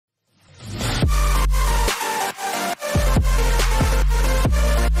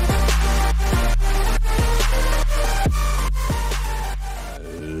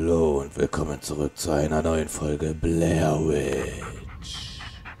willkommen zurück zu einer neuen Folge Blair Witch.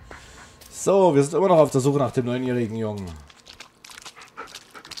 So, wir sind immer noch auf der Suche nach dem 9-jährigen Jungen.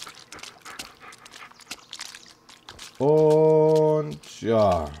 Und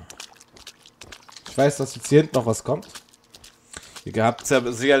ja. Ich weiß, dass jetzt hier hinten noch was kommt. Ihr habt es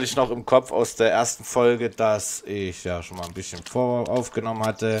ja sicherlich noch im Kopf aus der ersten Folge, dass ich ja schon mal ein bisschen aufgenommen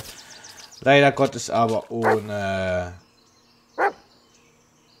hatte. Leider Gottes aber ohne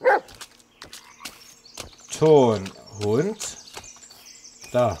Ton. Hund.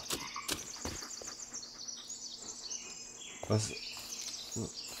 Da. Was?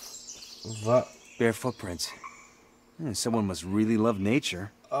 Bare footprints. Someone must really love nature.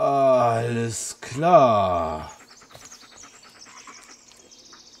 Alles klar.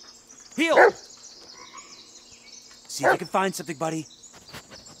 Heel! See if you can find something, buddy.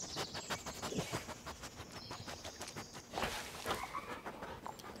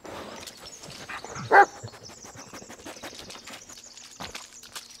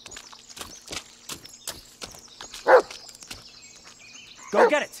 Go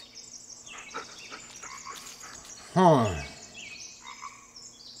get it!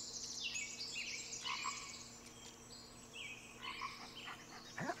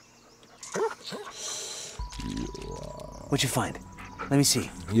 What'd you find? Let me see.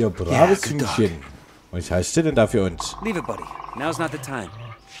 Ihr braves Hündchen. Was heißt denn da für uns? Leave it, buddy. Now's not the time.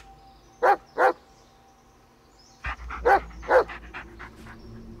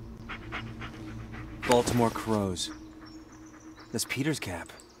 Baltimore crows. That's Peter's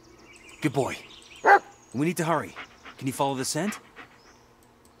cap. Good boy. We need to hurry. Can you follow the scent?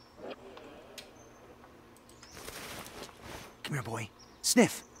 Come here, boy.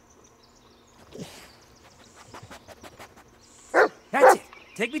 Sniff. That's it.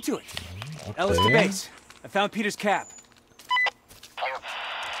 Take me to it. Okay. Ellis to base. I found Peter's cap.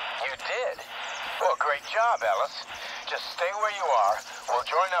 You did? Well, great job, Ellis. Just stay where you are. We'll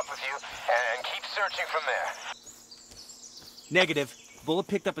join up with you and keep searching from there. Negative. Bullet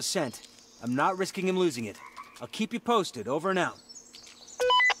picked up a scent. I'm not risking him losing it. I'll keep you posted. Over and out.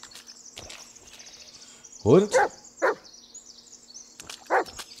 Hund?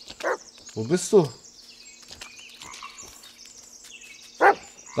 Wo bist du?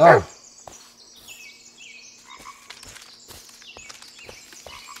 Da.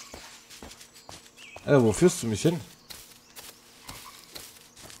 Wo führst du mich hin?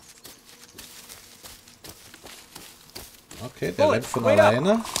 Okay, der rennt von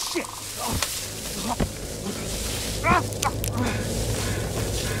alleine.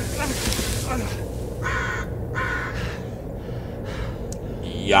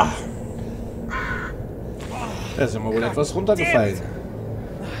 Ja. Da ist immer wohl etwas runtergefallen.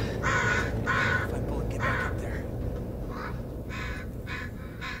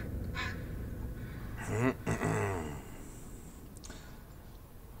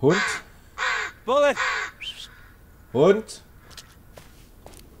 Hund? Bullet! Hund?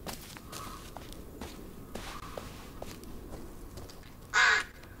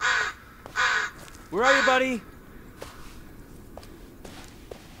 Where are you, buddy?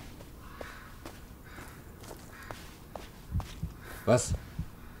 Was?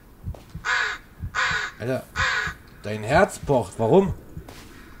 Alter, dein Herz pocht. Warum?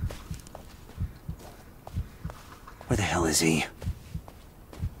 Where the hell is he?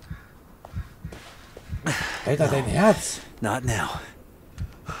 Alter, dein Herz. Not now.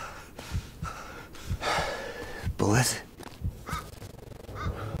 Bullet?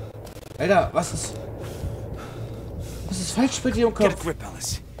 Alter, was ist falsch mit dir im Get a Kopf? grip,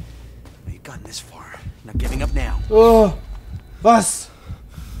 Ellis. You've gotten this far. Not giving up now. Oh, was?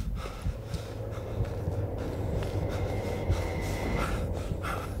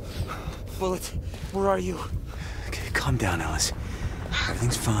 Bullet, where are you? Okay, calm down, Ellis.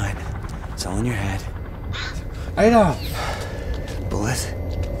 Everything's fine. It's all in your head. Alter. Bullet?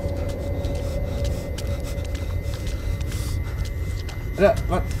 Alter,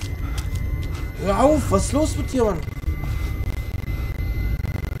 was? Hör auf, was ist los mit dir, Mann?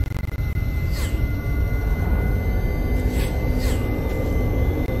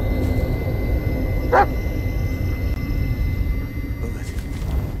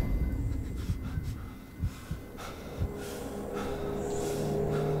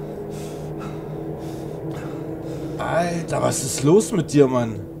 Alter, was ist los mit dir,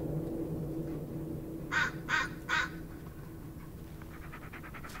 Mann?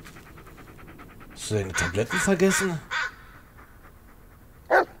 Hast du deine Tabletten vergessen?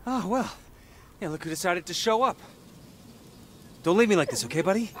 Oh, well. Yeah, look who decided to show up. Don't leave me like this, okay,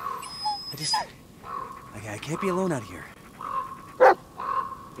 buddy? I can't be alone out here.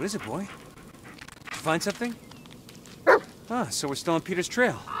 What is it, boy? Find something? Ah, so we're still on Peter's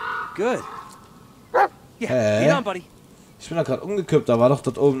trail. Good. Yeah, lead on, buddy. Ich bin da gerade umgekippt, da war doch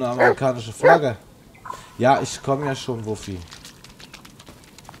dort oben eine amerikanische Flagge. Ja, ich komme ja schon, Wuffi.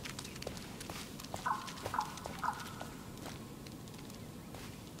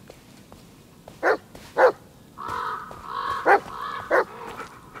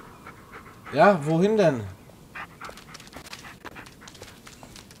 Ja, wohin denn?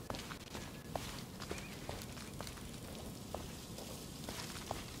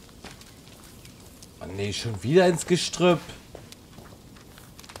 Oh nee, schon wieder ins Gestrüpp.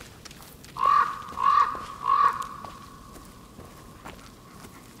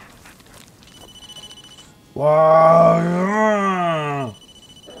 Wow.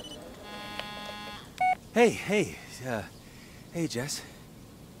 Hey, hey, Jess.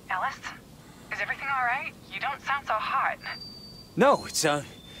 Ellis? Is everything all right? You don't sound so hot. No, it's, I'm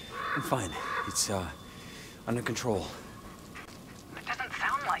fine. It's, under control. It doesn't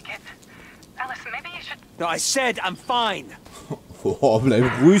sound like it. Ellis, maybe you should... No, I said I'm fine. Oh, bleib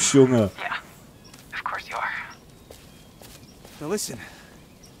ruhig, Junge. Yeah, of course you are. Now listen,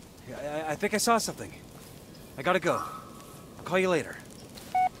 I think I saw something. I gotta go. I'll call you later.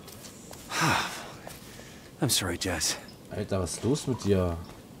 I'm sorry, Jess. Alter, was ist los mit dir?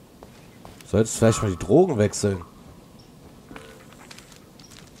 Solltest vielleicht mal die Drogen wechseln.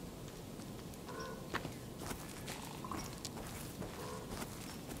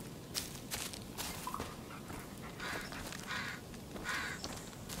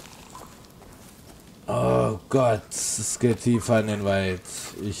 Oh Gott, es geht tiefer in den Wald.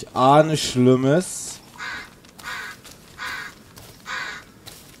 Ich ahne Schlimmes.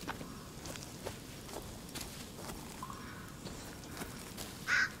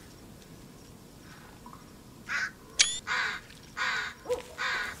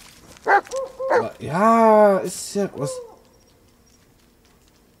 Ja, ist ja was.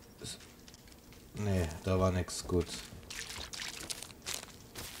 Nee, da war nix gut.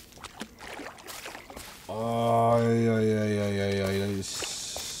 Oh,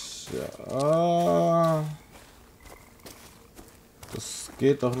 ja. Das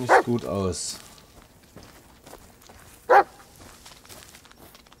geht doch nicht gut aus.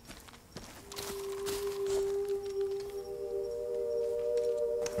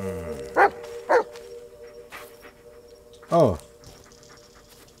 Oh.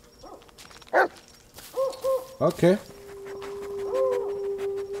 Okay.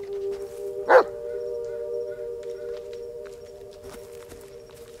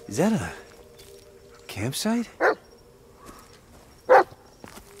 Is that a campsite?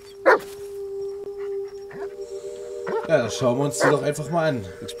 Ja, dann schauen wir uns die doch einfach mal an.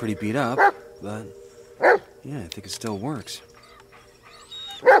 Looks pretty beat up, but yeah, I think it still works.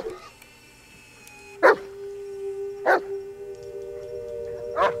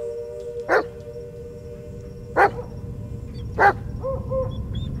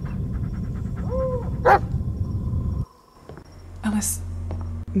 Ellis,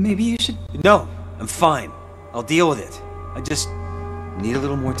 maybe you should... No, I'm fine. I'll deal with it. I just need a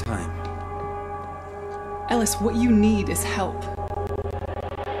little more time. Ellis, what you need is help.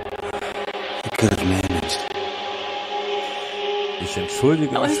 I could have managed. Ich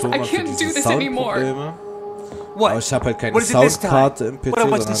entschuldige mich schon mal für diese Soundprobleme. What? Aber ich habe halt keine What is it this Soundkarte time? im PC, What, I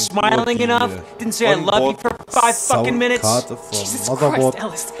wasn't smiling enough? Didn't say I love you for 5 fucking minutes? Soundkarte Jesus vom Christ, Motherboard.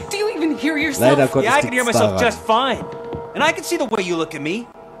 Ellis, do you even hear yourself? Leider konnte Yeah, I ich can hear nichts myself daran. just fine. And I can see the way you look at me.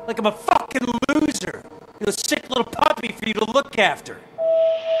 Like I'm a fucking loser. You know, sick little puppy for you to look after.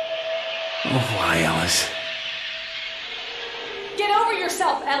 Oh, why, Alice? Get over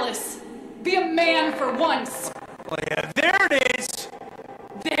yourself, Ellis. Be a man for once. Oh, yeah, there it is.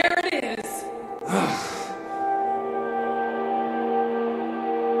 There it is.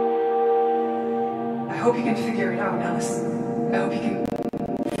 I hope you can figure it out, Ellis. I hope you can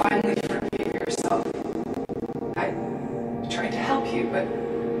finally forgive yourself. I tried to help you, but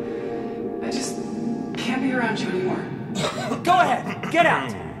I just can't be around you anymore. Go ahead, get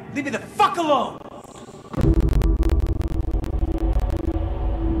out. Leave me the fuck alone.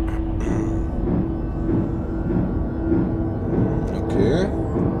 Okay.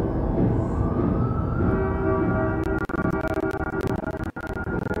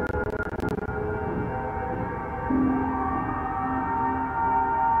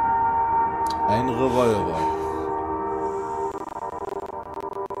 Ein Revolver.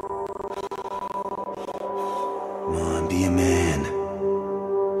 Come on, be a man.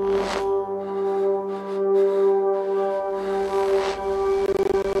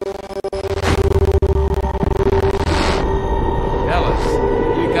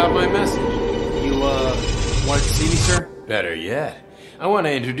 I want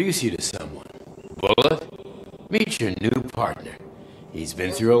to introduce you to someone. Bullet, meet your new partner. He's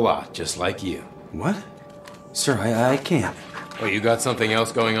been through a lot, just like you. What? Sir, I can't. Oh, you got something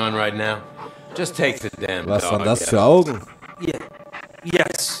else going on right now? Just take the damn Was dog waren das out. für Augen? Yeah.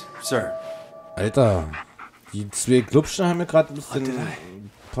 Yes, sir. Alter, die zwei Glubschen haben mir gerade ein bisschen did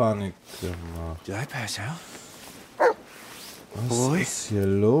Panik gemacht. Did I pass out? Was ist hier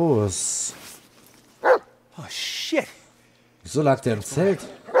los? Oh, shit. Wieso lag der im Zelt?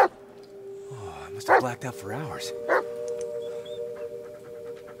 I must have blacked out for hours.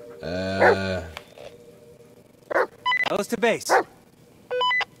 Ellis to base.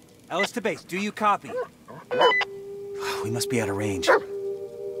 Ellis to base, do you copy? We must be out of range.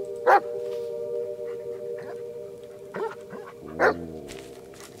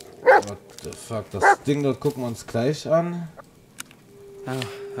 What the fuck, das Ding dort gucken wir uns gleich an.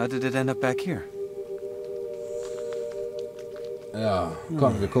 How did it end up back here? Ja,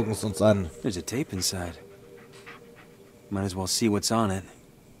 komm, wir gucken es uns an. There's a tape inside. Might as well see what's on it.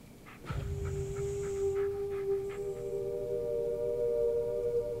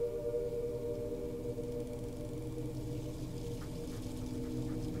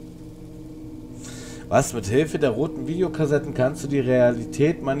 Was? Mit Hilfe der roten Videokassetten kannst du die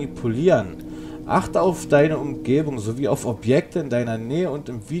Realität manipulieren. Achte auf deine Umgebung sowie auf Objekte in deiner Nähe und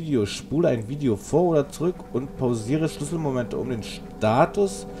im Video. Spule ein Video vor oder zurück und pausiere Schlüsselmomente, um den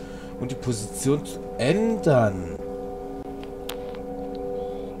Status und die Position zu ändern.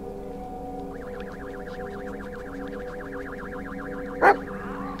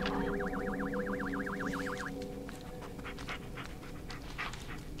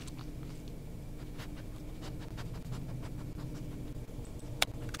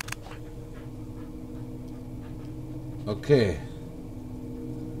 Okay.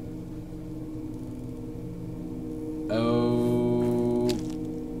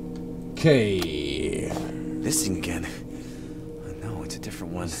 Okay. This thing again. No, it's a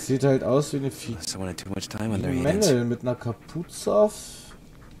different one. Sieht halt aus wie eine Someone had too much time on their hands. Männel mit einer Kapuze auf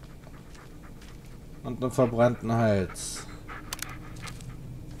und einem verbrannten Hals.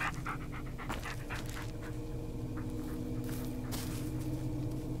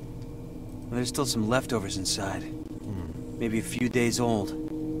 Well, there's still some leftovers inside. Maybe a few days old.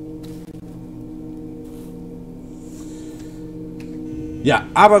 Ja,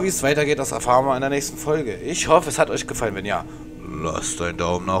 aber wie es weitergeht, das erfahren wir in der nächsten Folge. Ich hoffe, es hat euch gefallen. Wenn ja, lasst einen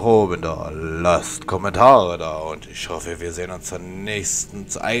Daumen nach oben da, lasst Kommentare da und ich hoffe, wir sehen uns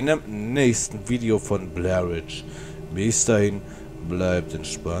zu einem nächsten Video von BLAIR. Bis dahin, bleibt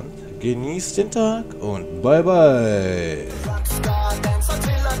entspannt, genießt den Tag und bye bye.